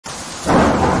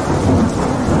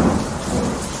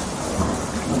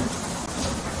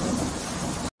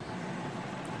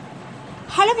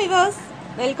Hello viewers,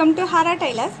 welcome to Hara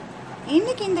tailors.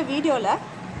 இன்னைக்கு இந்த வீடியோல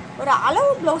ஒரு அளவு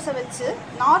ப்ளவுஸ் வச்சு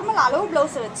நார்மல் அளவு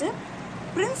ப்ளவுஸ் வச்சு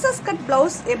பிரின்சஸ் கட்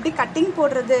ப்ளவுஸ் எப்படி கட்டிங்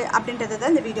போடுறது அப்படின்றத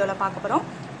தான் இந்த வீடியோல பார்க்க போறோம்.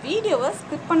 வீடியோவை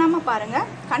ஸ்கிப் பண்ணாம பாருங்க.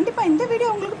 கண்டிப்பா இந்த வீடியோ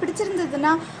உங்களுக்கு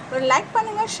பிடிச்சிருந்ததுன்னா ஒரு லைக்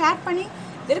பண்ணுங்க, ஷேர் பண்ணி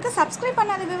இதற்கு சப்ஸ்கிரைப்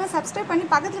பண்ணாத வியூவர்ஸ் சப்ஸ்கிரைப் பண்ணி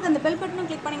பக்கத்துல இருக்க அந்த பெல் பட்டனை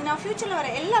கிளிக் பண்ணீங்கன்னா ஃபியூச்சர்ல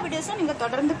வர எல்லா வீடியோஸும் நீங்க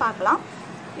தொடர்ந்து பார்க்கலாம்.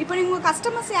 இப்போ நீங்க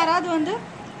கஸ்டமர்ஸ் யாராவது வந்து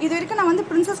இது வரைக்கும் நான் வந்து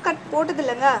பிரின்சஸ் கட் போட்டது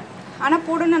இல்லைங்க, ஆனால்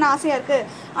போடணும்னு ஆசையாக இருக்குது,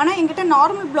 ஆனால் எங்கிட்ட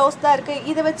நார்மல் ப்ளவுஸ் தான் இருக்குது,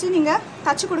 இதை வச்சு நீங்கள்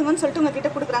தச்சு கொடுங்கன்னு சொல்லிட்டு உங்ககிட்ட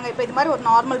கொடுக்குறாங்க. இப்போ இது மாதிரி ஒரு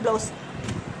நார்மல் ப்ளவுஸ்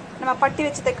நம்ம பட்டி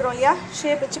வச்சு தைக்கிறோம் இல்லையா,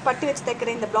 ஷேப் வச்சு பட்டி வச்சு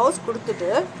தைக்கிற இந்த ப்ளவுஸ் கொடுத்துட்டு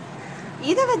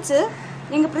இதை வச்சு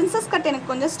நீங்கள் பிரின்சஸ் கட் எனக்கு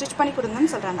கொஞ்சம் ஸ்டிச் பண்ணி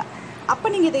கொடுங்கன்னு சொல்கிறாங்க. அப்போ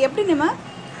நீங்கள் இதை எப்படி நம்ம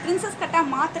பிரின்சஸ் கட்டாக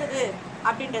மாற்றுறது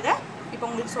அப்படின்றத இப்போ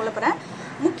உங்களுக்கு சொல்ல போகிறேன்.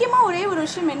 முக்கியமாக ஒரே ஒரு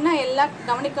விஷயம் என்ன எல்லாம்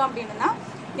கவனிக்கும் அப்படின்னா,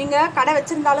 நீங்கள் கடை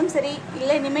வச்சுருந்தாலும் சரி,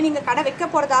 இல்லை இனிமேல் நீங்கள் கடை வைக்க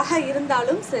போகிறதாக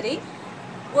இருந்தாலும் சரி,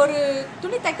 ஒரு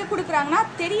துணி தைக்க கொடுக்குறாங்கன்னா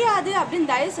தெரியாது அப்படின்னு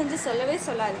தயவு செஞ்சு சொல்லவே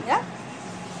சொல்லாதீங்க.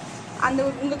 அந்த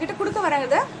உங்ககிட்ட கொடுக்க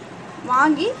வரதை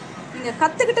வாங்கி நீங்கள்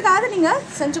கற்றுக்கிட்டதாவது நீங்கள்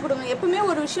செஞ்சு கொடுங்க. எப்பவுமே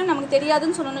ஒரு விஷயம் நமக்கு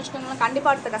தெரியாதுன்னு சொன்னோன்னு வச்சுக்கோங்களேன்,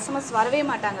 கண்டிப்பாக அடுத்த கஸ்டமர்ஸ் வரவே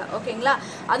மாட்டாங்க. ஓகேங்களா?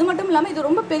 அது மட்டும் இல்லாமல் இது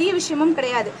ரொம்ப பெரிய விஷயமும்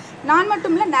கிடையாது. நான்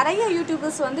மட்டும் இல்லை, நிறைய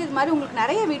யூடியூபர்ஸ் வந்து இது மாதிரி உங்களுக்கு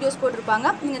நிறைய வீடியோஸ் போட்டிருப்பாங்க.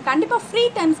 நீங்கள் கண்டிப்பாக ஃப்ரீ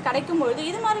டைம்ஸ் கிடைக்கும்பொழுது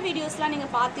இது மாதிரி வீடியோஸ்லாம்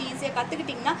நீங்கள் பார்த்து ஈஸியாக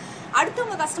கற்றுக்கிட்டிங்கன்னா அடுத்து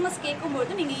உங்கள் கஸ்டமர்ஸ்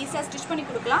கேட்கும்பொழுது நீங்கள் ஈஸியாக ஸ்டிச் பண்ணி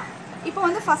கொடுக்கலாம். இப்போ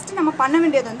வந்து ஃபஸ்ட்டு நம்ம பண்ண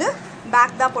வேண்டியது வந்து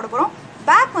பேக் தான் போட போகிறோம்.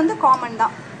 பேக் வந்து காமன்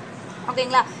தான்.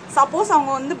 ஓகேங்களா? சப்போஸ்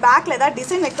அவங்க வந்து பேக்கில் ஏதாவது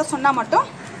டிசைன் வைக்க சொன்னால் மட்டும்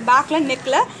பேக்கில்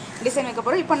நெக்கில் டிசைன் வைக்க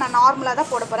போகிறோம். இப்போ நான் நார்மலாக தான்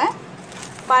போட போகிறேன்.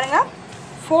 பாருங்கள்,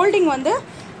 ஃபோல்டிங் வந்து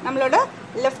நம்மளோட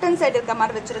லெஃப்ட் ஹேண்ட் சைடு இருக்க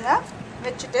மாதிரி வச்சுருங்க.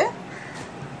 வச்சுட்டு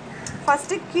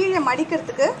ஃபஸ்ட்டு கீழே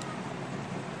மடிக்கிறதுக்கு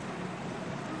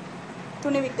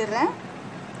துணி விட்டுடுறேன்.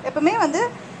 எப்பவுமே வந்து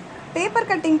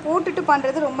பேப்பர் கட்டிங் போட்டுட்டு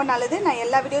பண்ணுறது ரொம்ப நல்லது. நான்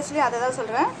எல்லா வீடியோஸ்லேயும் அதை தான்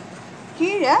சொல்கிறேன்.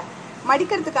 கீழே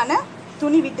மடிக்கிறதுக்கான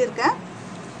துணி விட்டுருக்கேன்.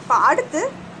 இப்போ அடுத்து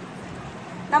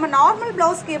நம்ம நார்மல்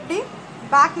ப்ளவுஸ்க்கு எப்படி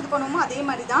பேக் இது பண்ணுவோமோ அதே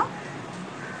மாதிரி தான்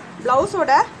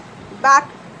ப்ளவுஸோட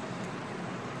பேக்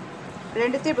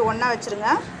ரெண்டுத்தையும் இப்படி ஒன்றா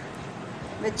வச்சுருங்க.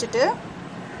 வச்சுட்டு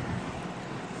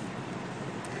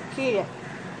கீழே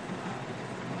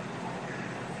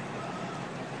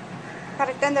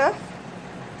கரெக்டாக இந்த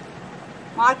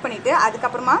மார்க் பண்ணிவிட்டு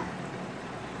அதுக்கப்புறமா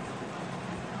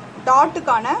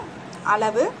டாட்டுக்கான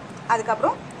அளவு,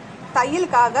 அதுக்கப்புறம்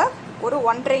தையலுக்காக ஒரு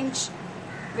 1.5 இன்ச்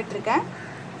விட்டுருக்கேன்.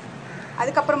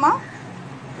 அதுக்கப்புறமா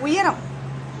உயரம்,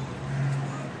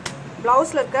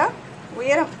 ப்ளவுஸில் இருக்க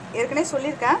உயரம் ஏற்கனவே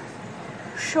சொல்லியிருக்கேன்.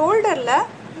 ஷோல்டரில்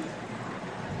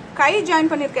கை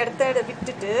ஜாயின் பண்ணியிருக்க இடத்த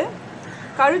விட்டுட்டு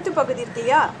கழுத்து பகுதி இருக்கு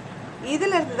இல்லையா,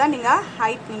 இதில் இருந்து தான் நீங்கள்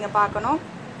ஹைட் நீங்கள் பார்க்கணும்.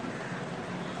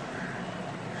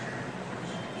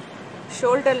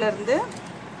 ஷோல்டர்லேருந்து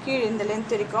கீழே இந்த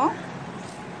லென்த் இருக்கும்.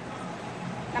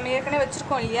 நம்ம ஏற்கனவே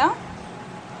வச்சுருக்கோம் இல்லையா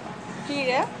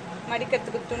கீழே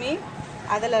மடிக்கிறதுக்கு துணி,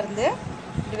 அதிலேருந்து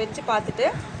இப்படி வச்சு பார்த்துட்டு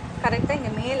கரெக்டாக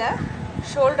இங்கே மேலே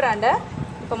ஷோல்டராண்ட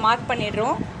இப்போ மார்க்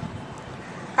பண்ணிடுறோம்.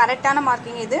 கரெக்டான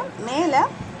மார்க்கிங் இது. மேலே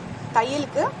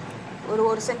தையலுக்கு ஒரு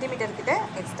 1 சென்டிமீட்டர் கிட்ட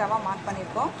எக்ஸ்ட்ராவாக மார்க்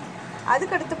பண்ணியிருக்கோம்.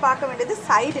 அதுக்கடுத்து பார்க்க வேண்டியது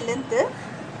சைடு லென்த்து,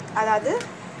 அதாவது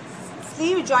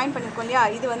ஸ்லீவ் ஜாயின் பண்ணியிருக்கோம் இல்லையா,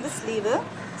 இது வந்து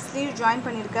ஸ்லீவ் ஜாயின்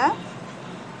பண்ணியிருக்கேன்.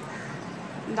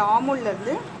 இந்த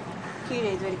ஆமூல்லேருந்து கீழே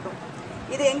இது வரைக்கும்.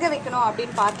 இது எங்கே வைக்கணும்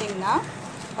அப்படின்னு பார்த்தீங்கன்னா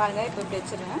பாருங்கள், இப்போ இப்படி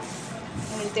வச்சுருவேன்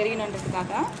உங்களுக்கு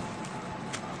தெரியணுன்றதுக்காக.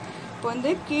 இப்போ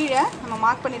வந்து கீழே நம்ம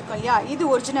மார்க் பண்ணியிருக்கோம் இல்லையா, இது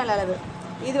ஒரிஜினல் அளவு,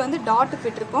 இது வந்து டாட்டுக்கு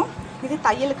விட்டுருக்கோம், இது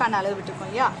தையலுக்கான அளவு விட்டுருக்கோம்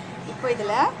இல்லையா. இப்போ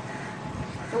இதில்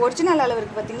ஒரிஜினல் அளவு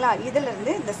இருக்குது பார்த்தீங்களா,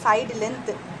 இதிலேருந்து இந்த சைடு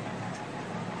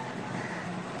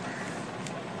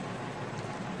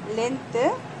லென்த்து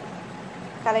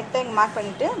கரெக்டாக இங்கே மார்க்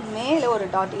பண்ணிவிட்டு மேலே ஒரு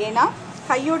டாட், ஏன்னா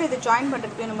கையோடு இது ஜாயின்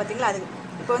பண்ணுறதுக்கு வேணும் பார்த்தீங்களா. அது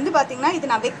இப்போ வந்து பார்த்தீங்கன்னா இது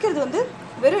நான் வைக்கிறது வந்து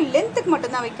வெறும் லென்த்துக்கு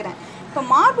மட்டும்தான் வைக்கிறேன். இப்போ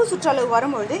மார்பு சுற்றளவு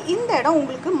வரும்பொழுது இந்த இடம்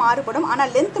உங்களுக்கு மாறுபடும்,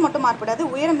 ஆனால் லென்த்து மட்டும் மாறுபடாது.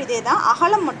 உயரம் இதே தான்,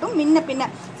 அகலம் மட்டும் முன்ன பின்ன.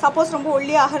 சப்போஸ் ரொம்ப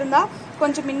ஒல்லியாக இருந்தால்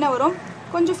கொஞ்சம் முன்ன வரும்,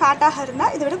 கொஞ்சம் ஃபேட்டாக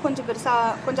இருந்தால் இதை விட கொஞ்சம்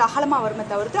பெருசாக கொஞ்சம் அகலமாக வருமே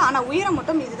தவிர்த்து, ஆனால் உயரம்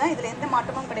மட்டும் இதுதான், இதில் எந்த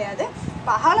மாற்றமும் கிடையாது.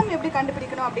 இப்போ அகலம் எப்படி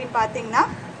கண்டுபிடிக்கணும் அப்படின்னு பார்த்தீங்கன்னா,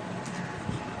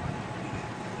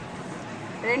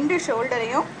 2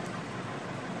 ஷோல்டரையும்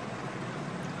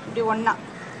இப்படி ஒன்றா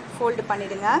ஃபோல்டு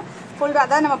பண்ணிவிடுங்க. ஃபோல்டு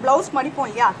அதாவது நம்ம ப்ளவுஸ் மடிப்போம்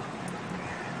இல்லையா,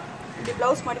 இப்படி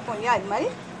ப்ளவுஸ் மடிப்போம் இல்லையா, இது மாதிரி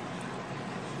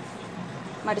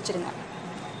மடிச்சிடுங்க.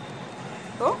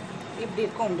 ஸோ இப்படி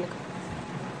இருக்கும் உங்களுக்கு.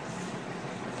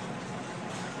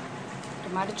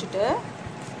 இப்படி மடிச்சுட்டு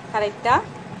கரெக்டாக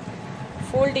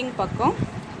ஃபோல்டிங் பக்கம்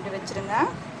இப்படி வச்சுருங்க.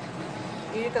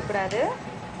 இழுக்கக்கூடாது,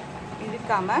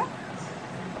 இழுக்காமல்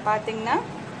பார்த்தீங்கன்னா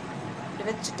இப்படி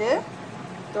வச்சுட்டு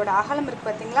இதோட அகலம் இருக்குது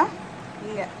பார்த்தீங்களா,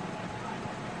 இங்கே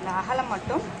இந்த அகலம்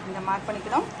மட்டும் இங்கே மார்க்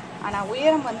பண்ணிக்கணும். ஆனால்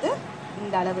உயரம் வந்து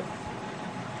இந்த அளவு.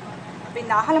 இப்போ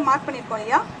இந்த அகலம் மார்க் பண்ணியிருக்கோம்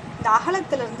இல்லையா, இந்த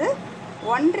அகலத்திலிருந்து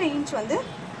 1.5 இன்ச் வந்து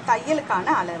தையலுக்கான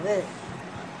அளவு.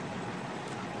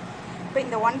 இப்போ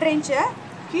இந்த 1.5 இன்ச்சை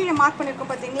கீழே மார்க்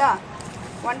பண்ணியிருக்கோம் பார்த்தீங்களா,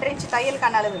 1.5 இன்ச்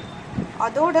தையலுக்கான அளவு.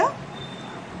 அதோட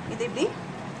இது இப்படி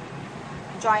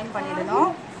ஜாயின்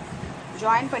பண்ணிடணும்.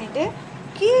 ஜாயின் பண்ணிவிட்டு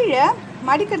கீழே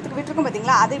மடிக்கிறதுக்கு விட்டுருக்கோம்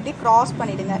பார்த்தீங்களா, அதை இப்படி க்ராஸ்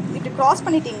பண்ணிவிடுங்க. இப்படி க்ராஸ்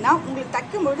பண்ணிட்டீங்கன்னா உங்களுக்கு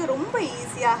தைக்கும்பொழுது ரொம்ப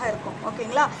ஈஸியாக இருக்கும்.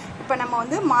 ஓகேங்களா. இப்போ நம்ம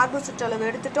வந்து மார்பு சுற்றளவு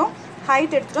எடுத்துட்டோம்,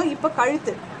 ஹைட் எடுத்துட்டோம். இப்போ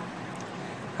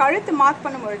கழுத்து மார்க்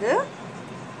பண்ணும்பொழுது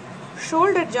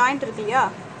ஷோல்டர் ஜாயிண்ட் இருக்கு இல்லையா,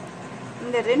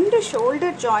 இந்த 2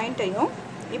 ஷோல்டர் ஜாயிண்ட்டையும்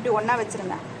இப்படி ஒன்றா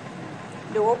வச்சுருங்க.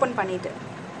 இப்படி ஓப்பன் பண்ணிவிட்டு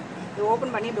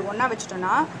இப்படி ஒன்றா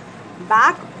வச்சுட்டோன்னா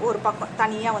பேக் ஒரு பக்கம்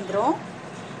தனியாக வந்துடும்,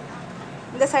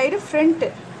 இந்த சைடு ஃப்ரண்ட்டு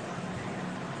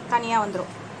தனியாக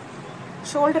வந்துடும்.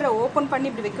 ஷோல்டரை ஓப்பன் பண்ணி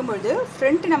இப்படி வைக்கும்பொழுது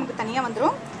ஃப்ரண்ட்டு நமக்கு தனியாக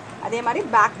வந்துடும், அதே மாதிரி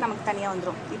பேக் நமக்கு தனியாக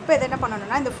வந்துடும். இப்போ இதை என்ன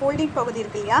பண்ணணும்னா, இந்த ஃபோல்டிங் பகுதி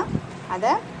இருக்கு இல்லையா,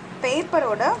 அதை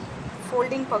பேப்பரோட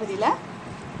ஃபோல்டிங் பகுதியில்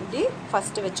இப்படி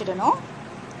ஃபஸ்ட்டு வச்சிடணும்.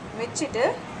 வச்சுட்டு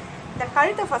இந்த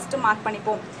கழுத்தை ஃபஸ்ட்டு மார்க்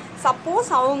பண்ணிப்போம். சப்போஸ்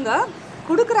அவங்க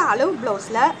கொடுக்குற அளவு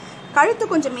ப்ளவுஸில் கழுத்து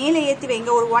கொஞ்சம் மேலே ஏற்றி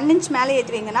வைங்க, ஒரு 1 இன்ச் மேலே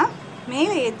ஏற்றி வைங்கன்னா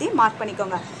மேலே ஏற்றி மார்க்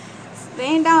பண்ணிக்கோங்க.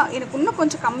 வேண்டாம் எனக்கு இன்னும்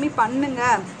கொஞ்சம் கம்மி பண்ணுங்க,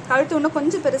 கழுத்து இன்னும்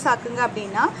கொஞ்சம் பெருசாக்குங்க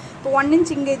அப்படின்னா இப்போ 1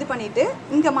 இன்ச் இங்கே இது பண்ணிவிட்டு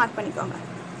இங்கே மார்க் பண்ணிக்கோங்க.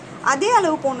 அதே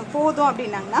அளவு போதும்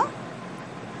அப்படின்னாங்கன்னா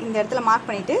இந்த இடத்துல மார்க்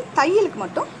பண்ணிவிட்டு தையலுக்கு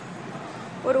மட்டும்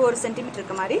ஒரு சென்டிமீட்டர்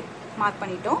இருக்க மாதிரி மார்க்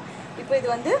பண்ணிட்டோம். இப்போ இது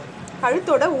வந்து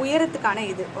கழுத்தோட உயரத்துக்கான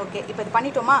இது. ஓகே, இப்போ இது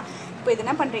பண்ணிட்டோமா. இப்போ இது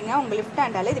என்ன பண்ணுறீங்க, உங்கள் லெஃப்ட்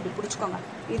ஹேண்டால் இது இப்படி பிடிச்சிக்கோங்க.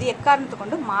 இது எக்காரணத்தை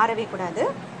கொண்டு மாறவே கூடாது.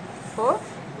 இப்போது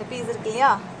இந்த பீஸ் இருக்கு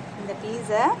இல்லையா, இந்த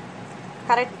பீஸை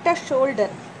கரெக்டாக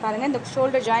ஷோல்டர் பாருங்கள், இந்த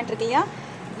ஷோல்டர் ஜாயிண்ட் இருக்கு இல்லையா,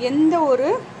 எந்த ஒரு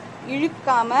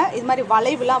இழுக்காமல் இது மாதிரி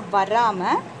வளைவுலாம்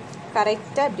வராமல்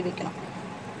கரெக்டாக இப்படி வைக்கணும்.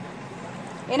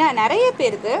 ஏன்னா நிறைய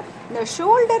பேருக்கு இந்த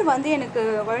ஷோல்டர் வந்து எனக்கு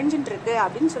வழிஞ்சுட்டு இருக்கு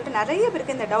அப்படின்னு சொல்லிட்டு நிறைய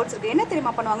பேருக்கு இந்த டவுட்ஸ் இருக்குது. என்ன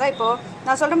தெரியுமா பண்ணுவாங்க, இப்போது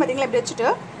நான் சொல்கிறேன் பார்த்தீங்களா, இப்படி வச்சுட்டு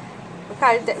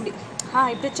கழுத்தை இப்படி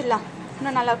இப்படி வச்சிடலாம்,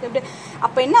 இன்னும் நல்லா இருக்கும் இப்படி.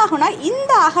 அப்போ என்ன ஆகும்னா,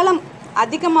 இந்த அகலம்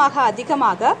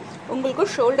அதிகமாக உங்களுக்கு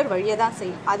ஷோல்டர் வழியை தான்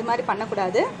செய்யும். அது மாதிரி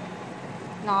பண்ணக்கூடாது,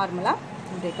 நார்மலாக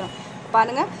இப்படி வைக்கணும்.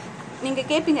 பாருங்கள், நீங்கள்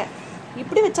கேட்பீங்க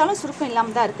இப்படி வச்சாலும் சுருக்கம்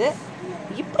இல்லாமல் தான் இருக்குது,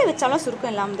 இப்படி வச்சாலும்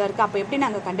சுருக்கம் இல்லாமல் தான் இருக்குது, அப்போ எப்படி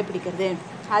நாங்கள் கண்டுபிடிக்கிறது?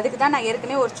 அதுக்கு தான் நான்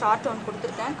ஏற்கனவே ஒரு சார்ட் ஒன்று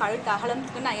கொடுத்துருக்கேன். கழுத்து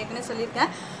அகலத்துக்கு நான் ஏற்கனவே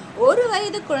சொல்லியிருக்கேன். 1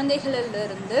 வயது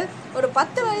குழந்தைகளிலிருந்து ஒரு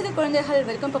 10 வயது குழந்தைகள்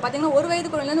வரைக்கும், இப்போ பார்த்தீங்கன்னா 1 வயது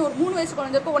குழந்தைலேருந்து ஒரு 3 வயசு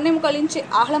குழந்தைக்கு 1.25 இன்ச்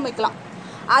அகலம் வைக்கலாம்.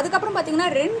 அதுக்கப்புறம் பார்த்தீங்கன்னா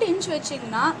 2 இன்ச்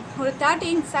வச்சிங்கன்னா ஒரு 30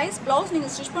 இன்ச் சைஸ் ப்ளவுஸ்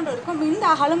நீங்கள் ஸ்டிச் பண்ணுறதுக்கும் இந்த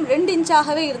அகலம் 2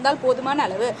 இன்ச்சாகவே இருந்தால் போதுமான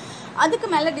அளவு. அதுக்கு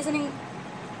மேலே டிசைனிங்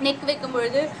நெக் வைக்கும்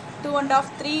பொழுது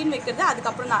 2.5 3 வைக்கிறது.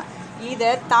 அதுக்கப்புறம் தான்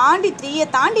இதை தாண்டி 3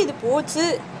 தாண்டி இது போச்சு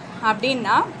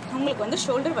அப்படின்னா உங்களுக்கு வந்து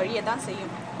ஷோல்டர் வழியை தான்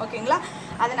செய்யும். ஓகேங்களா.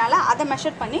 அதனால் அதை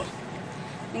மெஷர் பண்ணி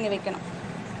நீங்கள் வைக்கணும்.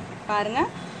 பாருங்கள்,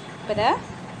 இப்போ இதை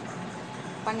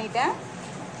பண்ணிட்டேன்.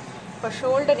 இப்போ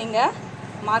ஷோல்டர் இங்கே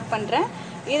மார்க் பண்ணுறேன்,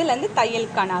 இதுலேருந்து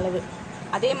தையலுக்கான அளவு.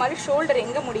 அதே மாதிரி ஷோல்டர்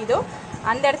எங்கே முடியுதோ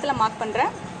அந்த இடத்துல மார்க்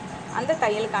பண்ணுறேன், அந்த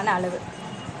தையலுக்கான அளவு.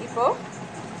 இப்போது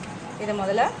இதை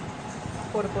முதல்ல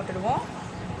போட்டுடுவோம்.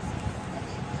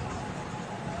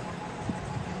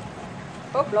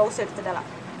 இப்போ ப்ளவுஸ்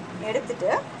எடுத்துட்டு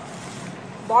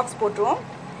பாக்ஸ் போட்டுருவோம்.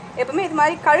 எப்பவுமே இது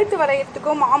மாதிரி கழுத்து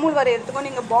வரைகிறதுக்கோ மாமூல் வரைகிறதுக்கோ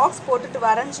நீங்கள் பாக்ஸ் போட்டுட்டு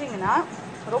வரைஞ்சிங்கன்னா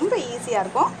ரொம்ப ஈஸியாக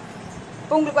இருக்கும்.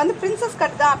 இப்போ உங்களுக்கு வந்து பிரின்சஸ்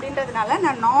கட் தான் அப்படின்றதுனால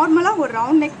நான் நார்மலாக ஒரு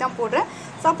ரவுண்ட் நெக் தான் போடுறேன்.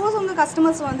 சப்போஸ் உங்கள்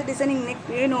கஸ்டமர்ஸ் வந்து டிசைனிங் நெக்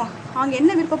வேணும், அவங்க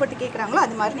என்ன விருப்பப்பட்டு கேட்குறாங்களோ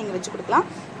அது மாதிரி நீங்கள் வச்சு கொடுக்கலாம்.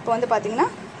 இப்போ வந்து பார்த்தீங்கன்னா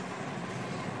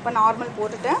இப்போ நார்மல்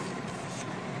போட்டுட்டேன்.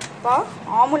 இப்போ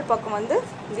ஆமுல் பக்கம் வந்து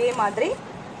இதே மாதிரி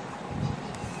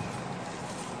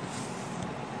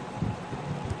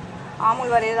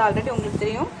ஆமுல் வரைகிறது ஆல்ரெடி உங்களுக்கு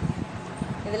தெரியும்.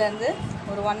 இதுலேருந்து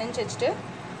ஒரு 1 இன்ச் வச்சுட்டு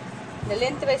இந்த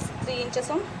லென்த் வைஸ் 3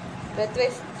 இன்ச்சஸும் பிரெத்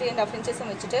வைஸ் 3.5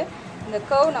 இன்ச்சஸும் வச்சுட்டு இந்த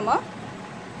கர்வ் நம்ம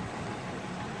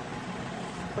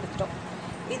கொடுத்துட்டோம்.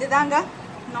 இதுதாங்க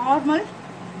நார்மல்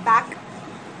பேக்.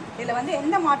 இதில் வந்து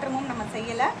எந்த மாற்றமும் நம்ம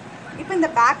செய்யலை. இப்போ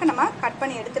இந்த பேக்கை நம்ம கட்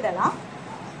பண்ணி எடுத்துடலாம்.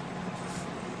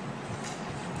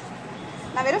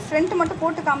 நான் வெறும் ஃப்ரண்ட் மட்டும்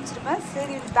போட்டு காமிச்சிருப்பேன்.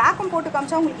 சரி, பேக்கும் போட்டு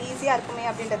காமிச்சா உங்களுக்கு ஈஸியாக இருக்குமே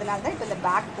அப்படின்றதுனால தான் இப்போ இந்த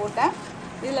பேக் போட்டேன்.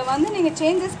 இதில் வந்து நீங்கள்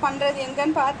சேஞ்சஸ் பண்ணுறது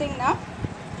எங்கன்னு பார்த்தீங்கன்னா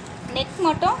நெக்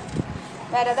மட்டும்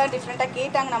வேறு எதாவது டிஃப்ரெண்ட்டாக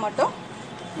கேட்டாங்கன்னா மட்டும்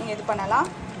நீங்கள் இது பண்ணலாம்.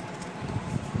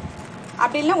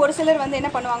 அப்படி இல்லைனா ஒரு சிலர் வந்து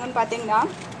என்ன பண்ணுவாங்கன்னு பார்த்தீங்கன்னா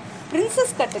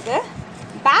பிரின்சஸ் கட்டுக்கு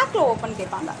பேக்கில் ஓப்பன்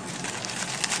கேட்பாங்க.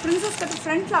 பிரின்சஸ் கட்டு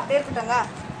ஃப்ரண்ட்டில் அப்படியே இருக்கட்டாங்க,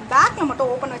 பேக்கில்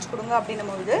மட்டும் ஓப்பன் வச்சு கொடுங்க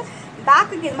அப்படின்னும்போது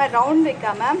பேக்குக்கு இது மாதிரி ரவுண்ட்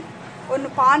வைக்காமல்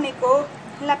ஒன்று பானைக்கோ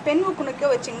இல்லை பெண் குணுக்கோ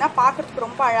வச்சிங்கன்னா பார்க்குறதுக்கு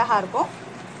ரொம்ப அழகாக இருக்கும்.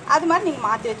 அது மாதிரி நீங்கள்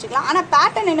மாற்றி வச்சுக்கலாம். ஆனால்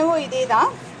பேட்டர்ன் என்னவோ இதே தான்.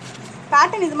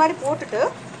 பேட்டர்ன் இது மாதிரி போட்டுட்டு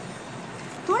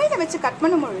துணியில் வச்சு கட்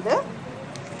பண்ணும் பொழுது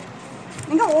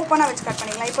நீங்கள் ஓப்பனாக வச்சு கட்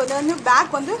பண்ணிக்கலாம். இப்போ இது வந்து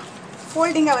பேக் வந்து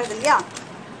ஃபோல்டிங்காக வருது இல்லையா,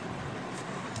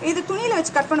 இது துணியில்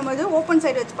வச்சு கட் பண்ணும்போது ஓப்பன்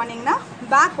சைடு வச்சு பண்ணிங்கன்னா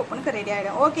பேக் ஓப்பனுக்கு ரெடி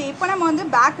ஆகிடும். ஓகே, இப்போ நம்ம வந்து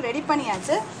பேக் ரெடி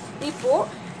பண்ணியாச்சு.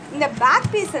 இப்போது இந்த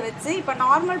பேக் பீஸை வச்சு, இப்போ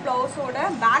நார்மல் ப்ளவுஸோட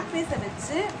பேக் பீஸை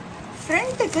வச்சு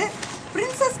ஃப்ரண்ட்டுக்கு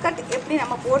பிரின்சஸ் கட் எப்படி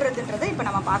நம்ம போடுறதுன்றதை இப்போ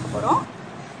நம்ம பார்க்க போகிறோம்.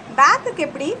 பேக்குக்கு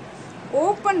எப்படி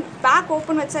பேக்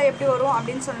ஓப்பன் வச்சா எப்படி வரும்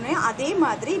அப்படின்னு சொன்னேன், அதே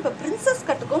மாதிரி இப்போ பிரின்சஸ்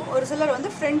கட்டுக்கும் ஒரு சிலர் வந்து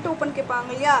ஃப்ரண்ட் ஓப்பன்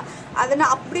கேட்பாங்க இல்லையா,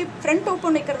 அதனால் அப்படி ஃப்ரண்ட்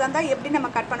ஓப்பன் வைக்கிறதா இருந்தால் எப்படி நம்ம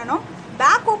கட் பண்ணணும்,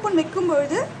 பேக் ஓப்பன்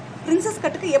வைக்கும்பொழுது பிரின்சஸ்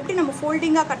கட்டுக்கு எப்படி நம்ம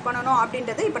ஃபோல்டிங்காக கட் பண்ணணும்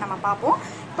அப்படின்றத இப்போ நம்ம பார்ப்போம்.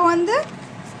 இப்போ வந்து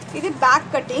இது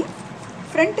பேக் கட்டிங்,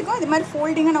 ஃப்ரண்ட்டுக்கும் இது மாதிரி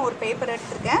ஃபோல்டிங்காக நான் ஒரு பேப்பர்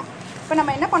எடுத்திருக்கேன். இப்போ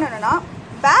நம்ம என்ன பண்ணணும்னா,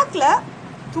 பேக்கில்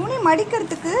துணி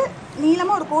மடிக்கிறதுக்கு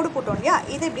நீளமாக ஒரு கோடு போட்டோம் இல்லையா,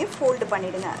 இதை இப்படியே ஃபோல்டு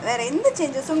பண்ணிவிடுங்க. வேறு எந்த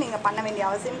சேஞ்சஸும் நீங்கள் பண்ண வேண்டிய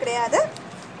அவசியம் கிடையாது.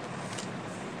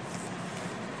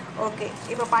 ஓகே,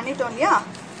 இப்போ பண்ணிட்டோம் இல்லையா,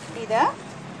 இதை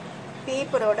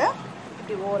பேப்பரோட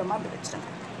இப்படி ஓரமாக இப்படி வச்சுருங்க.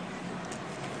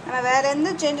 நம்ம வேறு எந்த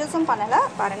சேஞ்சஸும் பண்ணலை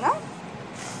பாருங்கள்.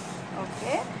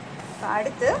 ஓகே, இப்போ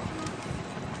அடுத்து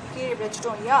கீழே இப்படி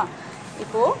வச்சுட்டோம் இல்லையா,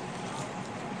 இப்போது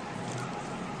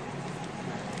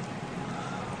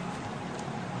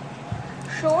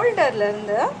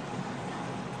ஷோல்டர்லேருந்து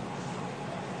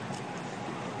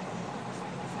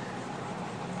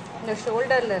இந்த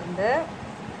ஷோல்டர்லேருந்து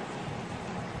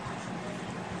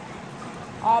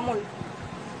ஆமுல்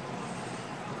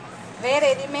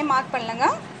வேறு எதையுமே மார்க் பண்ணலங்க.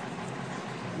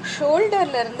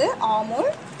 ஷோல்டர்லேருந்து ஆமுல்,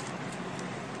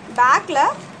 பேக்கில்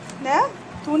இந்த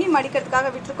துணி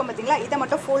மடிக்கிறதுக்காக விட்டுருக்கோம் பார்த்தீங்களா, இதை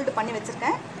மட்டும் ஃபோல்டு பண்ணி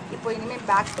வச்சுருக்கேன். இப்போ இனிமேல்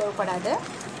பேக் தேவைப்படாது.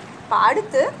 இப்போ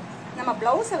அடுத்து நம்ம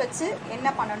ப்ளவுஸை வச்சு என்ன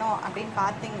பண்ணணும் அப்படின்னு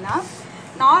பார்த்தீங்கன்னா,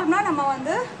 நார்மலாக நம்ம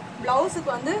வந்து ப்ளவுஸுக்கு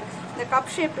வந்து இந்த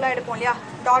கப் ஷேப்லாம் எடுப்போம் இல்லையா,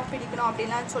 டாட் பிடிக்கணும்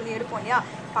அப்படின்லாம் சொல்லி எடுப்போம் இல்லையா.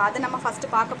 இப்போ அதை நம்ம ஃபஸ்ட்டு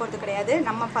பார்க்க போகிறது கிடையாது.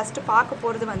 நம்ம ஃபஸ்ட்டு பார்க்க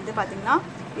போகிறது வந்து பார்த்திங்கன்னா,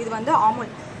 இது வந்து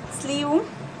ஆமுல் ஸ்லீவும்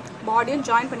பாடியும்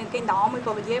ஜாயின் பண்ணியிருக்கேன். இந்த ஆமுல்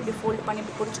பகுதியை இப்படி ஃபோல்டு பண்ணி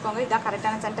இப்படி பிடிச்சிக்கோங்க. இதான்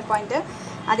கரெக்டான சென்டர் பாயிண்ட்டு.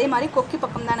 அதே மாதிரி கொக்கி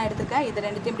பக்கம் தான் நான் எடுத்துருக்கேன். இது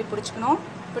ரெண்டுத்தையும் இப்படி பிடிச்சிக்கணும்.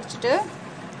 பிடிச்சிட்டு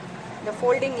இந்த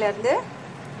ஃபோல்டிங்லேருந்து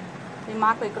இப்படி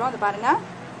மார்க் வைக்கிறோம். அது பாருங்கள்,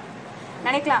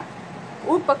 நினைக்கலாம்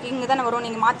ஊட்பக்கம் இங்கே தானே வரும்,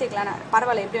 நீங்கள் மாற்றிக்கலாம்,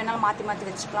 பரவாயில்ல, எப்படி வேணாலும் மாற்றி மாற்றி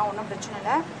வச்சுக்கலாம், ஒன்றும் பிரச்சனை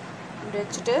இல்லை. இப்படி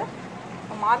வச்சுட்டு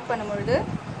மார்க் பண்ணும்பொழுது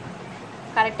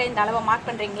கரெக்டாக இந்த அளவை மார்க்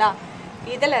பண்ணுறீங்களா,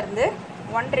 இதிலேருந்து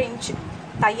 1.5 இன்ச்சு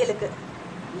தையலுக்கு.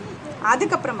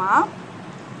 அதுக்கப்புறமா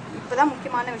இப்போ தான்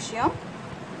முக்கியமான விஷயம்,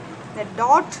 இந்த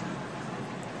டாட்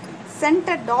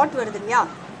சென்டர் டாட் வருது இல்லையா,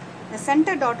 இந்த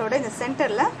சென்டர் டாட்டோட இந்த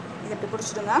சென்டரில் இதை இப்படி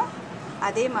பிடிச்சிடுங்க.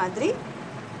 அதே மாதிரி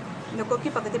இந்த கொக்கி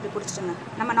பக்கத்தை இப்படி பிடிச்சிடுங்க.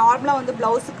 நம்ம நார்மலாக வந்து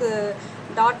ப்ளவுஸுக்கு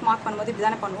டாட் மார்க் பண்ணும்போது இப்படி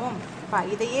தானே பண்ணுவோம். இப்போ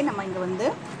இதையே நம்ம இங்கே வந்து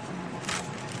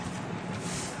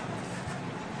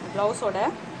ப்ளவுஸோட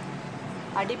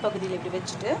அடிப்பகுதியில் இப்படி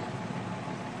வச்சுட்டு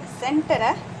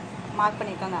சென்டரை மார்க்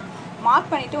பண்ணியிருக்காங்க.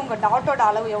 மார்க் பண்ணிவிட்டு உங்கள் டாட்டோட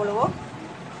அளவு எவ்வளவோ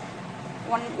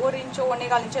 1 இன்ச்சோ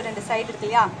 1.25 இன்ச்சோ 2 சைடு இருக்கு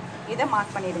இல்லையா, இதை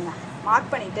மார்க் பண்ணிவிடுங்க.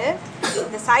 மார்க் பண்ணிவிட்டு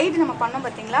இந்த சைடு நம்ம பண்ணோம்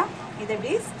பார்த்தீங்களா, இதை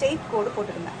இப்படி ஸ்ட்ரெயிட் கோடு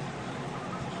போட்டுடுங்க.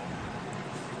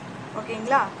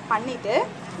 ஓகேங்களா, பண்ணிவிட்டு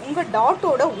உங்கள்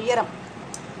டாட்டோட உயரம்,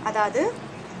 அதாவது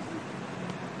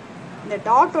இந்த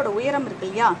டாட்டோட உயரம் இருக்கு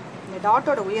இல்லையா, இந்த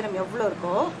டாட்டோட உயரம் எவ்வளோ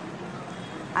இருக்கோ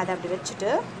அதை அப்படி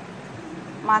வச்சுட்டு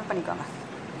மார்க் பண்ணிக்கோங்க.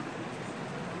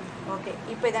 ஓகே,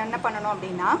 இப்போ இதை என்ன பண்ணணும்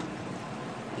அப்படின்னா,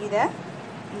 இதை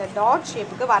இந்த டாட்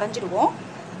ஷேப்புக்கு வரைஞ்சிடுவோம்.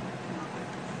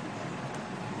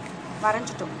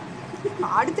 வரைஞ்சிட்டோம்.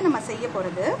 அடுத்து நம்ம செய்ய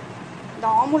போகிறது, இந்த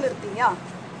ஆமுல் இருக்கு இல்லையா,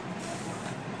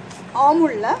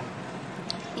 ஆமுலில்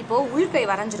இப்போது உள்கை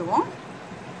வரைஞ்சிடுவோம்.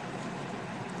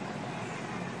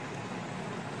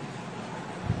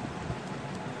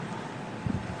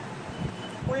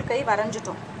 உள்கை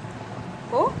வரைஞ்சிட்டோம்.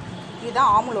 இப்போது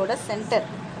இதுதான் ஆமுலோட சென்டர்.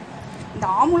 இந்த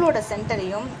ஆமுலோட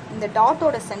சென்டரையும் இந்த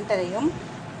டாட்டோட சென்டரையும்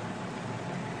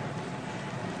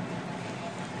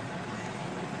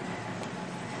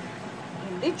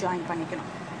இப்படி ஜாயின்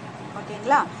பண்ணிக்கணும்.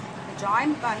 ஓகேங்களா,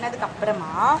 ஜாயின்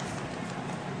பண்ணதுக்கப்புறமா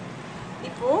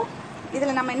இப்போது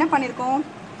இதில் நம்ம என்ன பண்ணியிருக்கோம்,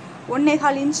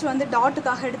 1.25 இன்ச் வந்து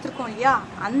டாட்டுக்காக எடுத்திருக்கோம் இல்லையா,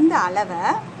 அந்த அளவை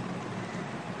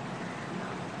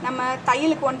நம்ம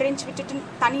தையலுக்கு 1.5 இன்ச் விட்டுட்டு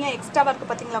தனியாக எக்ஸ்ட்ரா இருக்குது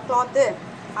பார்த்தீங்களா கிளாத்து,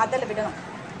 அதில் விடணும்.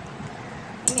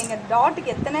 நீங்கள் இங்கே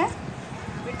டாட்டுக்கு எத்தனை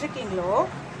விட்டுருக்கீங்களோ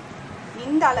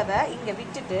இந்த அளவை இங்கே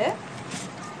விட்டுட்டு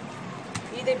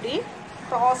இது இப்படி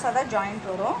க்ராஸாக தான் ஜாயிண்ட்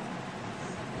வரும்.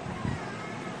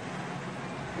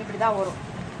 இப்படி தான் வரும்.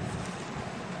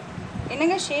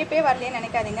 என்னங்க ஷேப்பே வரலைன்னு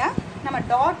நினைக்காதீங்க. நம்ம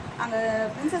டாட் அங்கே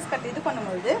பிரின்சஸ் கட் இது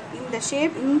பண்ணும்பொழுது இந்த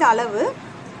ஷேப் இந்த அளவு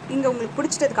இங்கே உங்களுக்கு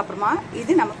பிடிச்சிட்டதுக்கப்புறமா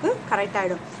இது நமக்கு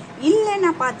கரெக்டாகிடும்.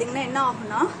 இல்லைன்னா பார்த்தீங்கன்னா என்ன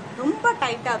ஆகும்னா ரொம்ப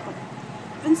டைட்டாக இருக்கும்.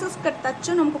 பிரின்சஸ் கட்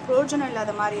தச்சும் நமக்கு பிரயோஜனம்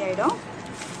இல்லாத மாதிரி ஆகிடும்.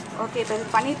 ஓகே, இப்போ இது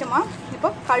பண்ணிட்டோமா. இப்போ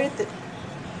கழுத்து,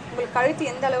 உங்களுக்கு கழுத்து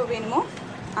எந்த அளவு வேணுமோ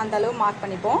அந்த அளவு மார்க்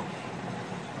பண்ணிப்போம்.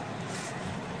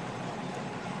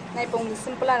 நான் இப்போ உங்களுக்கு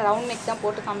சிம்பிளாக ரவுண்ட் நெக் தான்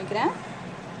போட்டு காமிக்கிறேன்.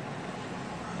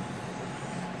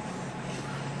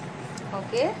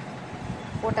 ஓகே,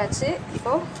 போட்டாச்சு.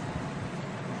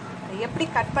 இப்போது எப்படி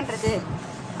கட் பண்ணுறது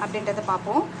அப்படின்றத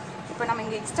பார்ப்போம். இப்போ நம்ம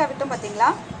இங்கே எக்ஸ்ட்ரா விட்டோம் பார்த்தீங்களா,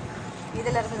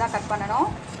 இதில் இருந்து தான் கட் பண்ணணும்.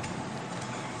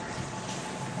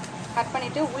 கட்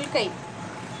பண்ணிவிட்டு உள்கை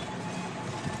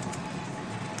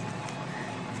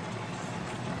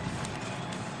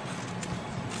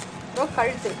அப்புறம்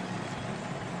கழுத்து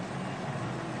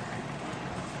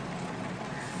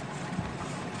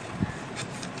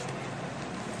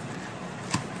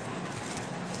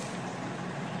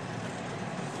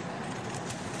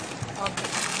ஓகே,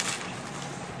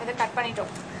 இதை கட்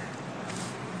பண்ணிட்டோம்.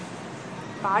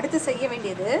 இப்போ அடுத்து செய்ய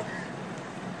வேண்டியது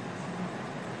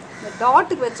இந்த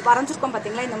டாட்டுக்கு வச்சு வரைஞ்சிருக்கோம்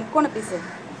பார்த்தீங்களா, இந்த முக்கோண பீஸு,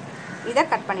 இதை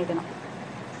கட் பண்ணிடணும்.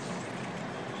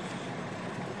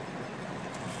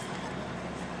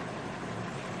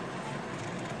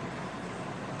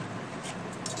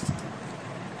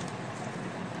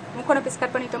 முக்கோண பீஸ்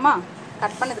கட் பண்ணிட்டோமா?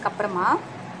 கட் பண்ணதுக்கப்புறமா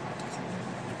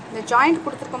இந்த ஜாயிண்ட்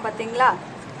கொடுத்துருக்கோம் பார்த்தீங்களா,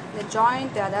 இந்த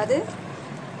ஜாயிண்ட் அதாவது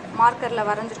மார்க்கரில்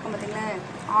வரைஞ்சிருக்கோம் பார்த்தீங்களா,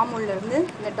 ஆமுல்லேருந்து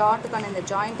இந்த டாட்டுக்கான இந்த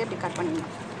ஜாயிண்ட்டை இப்படி கட்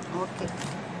பண்ணிடணும். ஓகே,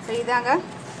 ஸோ இதாங்க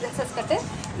பிரின்சஸ் கட்டு.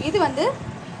 இது வந்து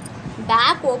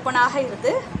பேக் ஓப்பனாக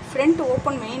இருந்து ஃப்ரண்ட்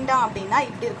ஓப்பன் வேண்டாம் அப்படின்னா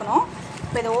இப்படி இருக்கணும்.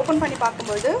 இப்போ இதை ஓப்பன் பண்ணி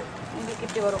பார்க்கும்பொழுது உங்களுக்கு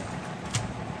இப்படி வரும்.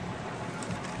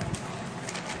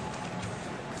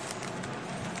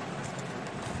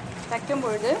 தைக்கும்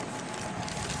பொழுது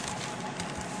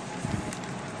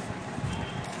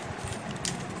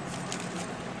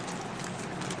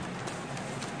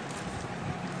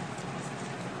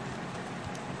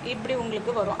இப்படி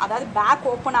உங்களுக்கு வரும். அதாவது பேக்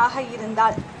ஓப்பனாக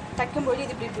இருந்தால் தைக்கும்போது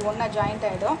இது இப்படி இப்படி ஒன்றா ஜாயிண்ட்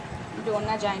ஆகிடும், இப்படி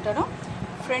ஒன்றா ஜாயிண்ட் ஆகிடும்.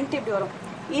 ஃப்ரண்ட் இப்படி வரும்.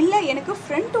 இல்லை எனக்கு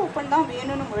ஃப்ரண்ட் ஓப்பன் தான்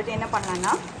வேணும்னு பொழுது என்ன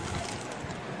பண்ணலான்னா,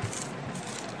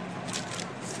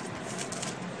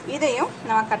 இதையும்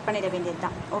நம்ம கட் பண்ணிட வேண்டியது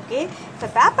தான். ஓகே, இப்போ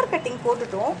பேப்பர் கட்டிங்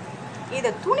போட்டுட்டோம்.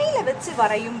 இதை துணியில் வச்சு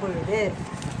வரையும் பொழுது,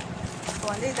 இப்போ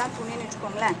வந்து இதுதான் துணின்னு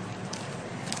வச்சுக்கோங்களேன்.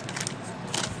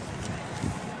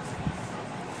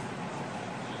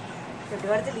 இப்படி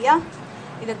வருது இல்லையா,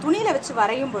 இதை துணியில் வச்சு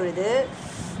வரையும் பொழுது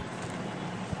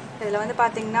இதில் வந்து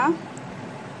பார்த்திங்கன்னா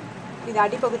இது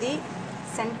அடிப்பகுதி,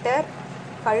 சென்டர்,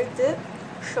 கழுத்து,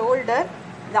 ஷோல்டர்,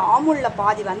 இந்த ஆமுலில்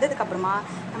பாதி வந்ததுக்கப்புறமா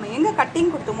நம்ம எங்கே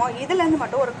கட்டிங் கொடுத்தோமோ இதுலேருந்து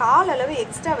மட்டும் ஒரு கால் அளவு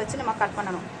எக்ஸ்ட்ரா வச்சு நம்ம கட்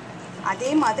பண்ணணும். அதே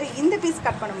மாதிரி இந்த பீஸ்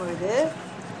கட் பண்ணும்பொழுது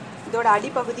இதோட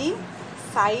அடிப்பகுதி,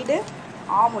 சைடு,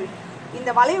 ஆமுல்,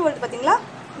 இந்த வளைவு வருது பார்த்திங்களா,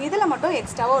 இதில் மட்டும்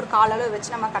எக்ஸ்ட்ராவாக ஒரு கால் அளவு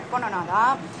வச்சு நம்ம கட் பண்ணோன்னா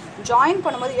தான் ஜாயின்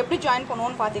பண்ணும்போது எப்படி ஜாயின்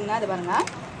பண்ணுவோன்னு பார்த்தீங்கன்னா, இது பாருங்கள்,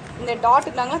 இந்த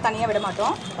டாட்டுக்குலாங்களாம் தனியாக விட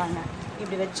மாட்டோம். பாருங்கள்,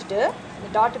 இப்படி வச்சுட்டு இந்த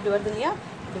டாட் இப்படி வருது இல்லையா,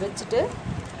 இப்படி வச்சுட்டு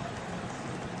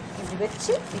இப்படி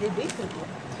வச்சு இது இப்படி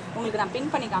திருப்புவோம். உங்களுக்கு நான்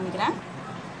பின் பண்ணி காமிக்கிறேன்.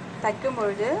 தைக்கும்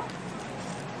பொழுது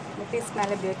இந்த பீஸ்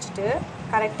மேலே இப்படி வச்சுட்டு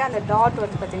கரெக்டாக அந்த டாட்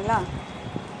வருது பார்த்தீங்களா,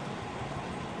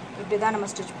 இப்படி தான் நம்ம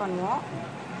ஸ்டிச் பண்ணுவோம்.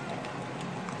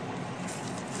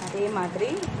 அதே மாதிரி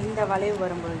இந்த வளைவு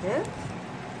வரும்பொழுது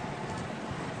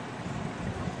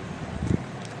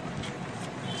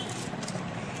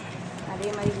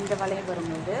அதே மாதிரி இந்த வளைவு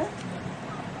வரும்போது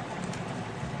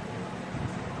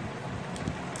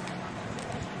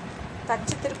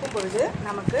தச்சு திருப்பும் பொழுது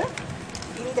நமக்கு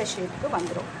இந்த ஷேப்புக்கு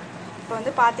வந்துடும். இப்போ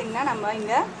வந்து பார்த்திங்கன்னா நம்ம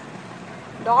இங்கே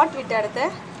டாட் விட்ட இடத்த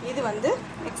இது வந்து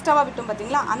எக்ஸ்ட்ராவாக விட்டோம்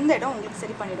பார்த்தீங்களா, அந்த இடம் உங்களுக்கு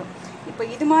சரி பண்ணிவிடும். இப்போ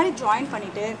இது மாதிரி ஜாயின்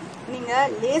பண்ணிவிட்டு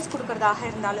நீங்கள் லேஸ் கொடுக்குறதாக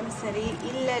இருந்தாலும் சரி,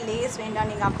 இல்லை லேஸ் வேண்டாம்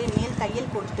நீங்கள் அப்படியே மேல்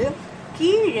தையல் போட்டுட்டு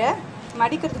கீழே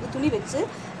மடிக்கிறதுக்கு துணி வச்சு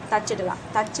தச்சிடலாம்.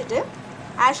 தச்சுட்டு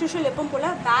ஆஸ் யூஷுவல் எப்பவும்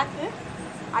போல் பேக்கு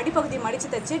அடிப்பகுதியை மடித்து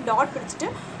தைச்சி டாட் பிடிச்சிட்டு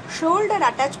ஷோல்டர்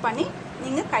அட்டாச் பண்ணி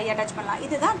நீங்கள் கை அட்டாச் பண்ணலாம்.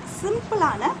 இதுதான்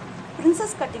சிம்பிளான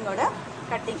பிரின்சஸ் கட்டிங்கோட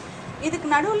கட்டிங். இதுக்கு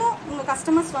நடுவில் உங்கள்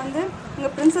கஸ்டமர்ஸ் வந்து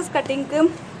உங்கள் பிரின்சஸ் கட்டிங்க்கு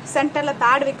சென்டரில்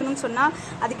பேட் வைக்கணும்னு சொன்னால்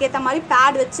அதுக்கேற்ற மாதிரி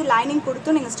பேட் வச்சு லைனிங்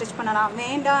கொடுத்து நீங்கள் ஸ்டிச் பண்ணலாம்.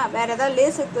 வேண்டாம் வேறு ஏதாவது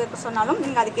லேஸ் வைக்க சொன்னாலும்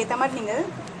நீங்கள் அதுக்கேற்ற மாதிரி நீங்கள்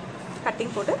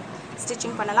கட்டிங் போட்டு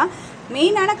ஸ்டிச்சிங் பண்ணலாம்.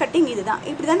 மெயினான கட்டிங் இது தான்.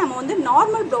 இப்படி தான் நம்ம வந்து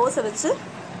நார்மல் ப்ளவுஸை வச்சு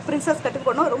பிரின்சஸ் கட்டிங்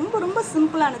போடணும். ரொம்ப ரொம்ப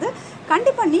சிம்பிளானது.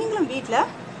 கண்டிப்பாக நீங்களும் வீட்டில்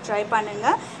ட்ரை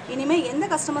பண்ணுங்கள். இனிமேல் எந்த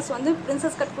கஸ்டமர்ஸ் வந்து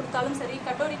பிரின்சஸ் கட் கொடுத்தாலும் சரி,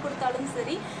 கட்டோரி கொடுத்தாலும்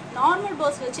சரி, நார்மல்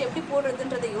ப்ளவுஸ் வச்சு எப்படி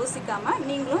போடுறதுன்றதை யோசிக்காமல்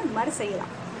நீங்களும் இந்த மாதிரி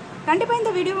செய்யலாம். கண்டிப்பாக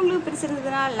இந்த வீடியோ உங்களுக்கு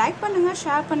பிடிச்சிருந்ததுன்னா லைக் பண்ணுங்கள்,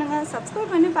 ஷேர் பண்ணுங்கள்,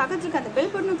 சப்ஸ்கிரைப் பண்ணி பக்கத்துக்கு அந்த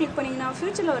பெல் பட்டனும் கிளிக் பண்ணிங்கன்னா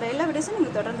ஃப்யூச்சரில் வர எல்லா வீடியோஸும்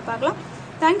நீங்கள் தொடர்ந்து பார்க்கலாம்.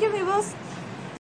 Thank you viewers.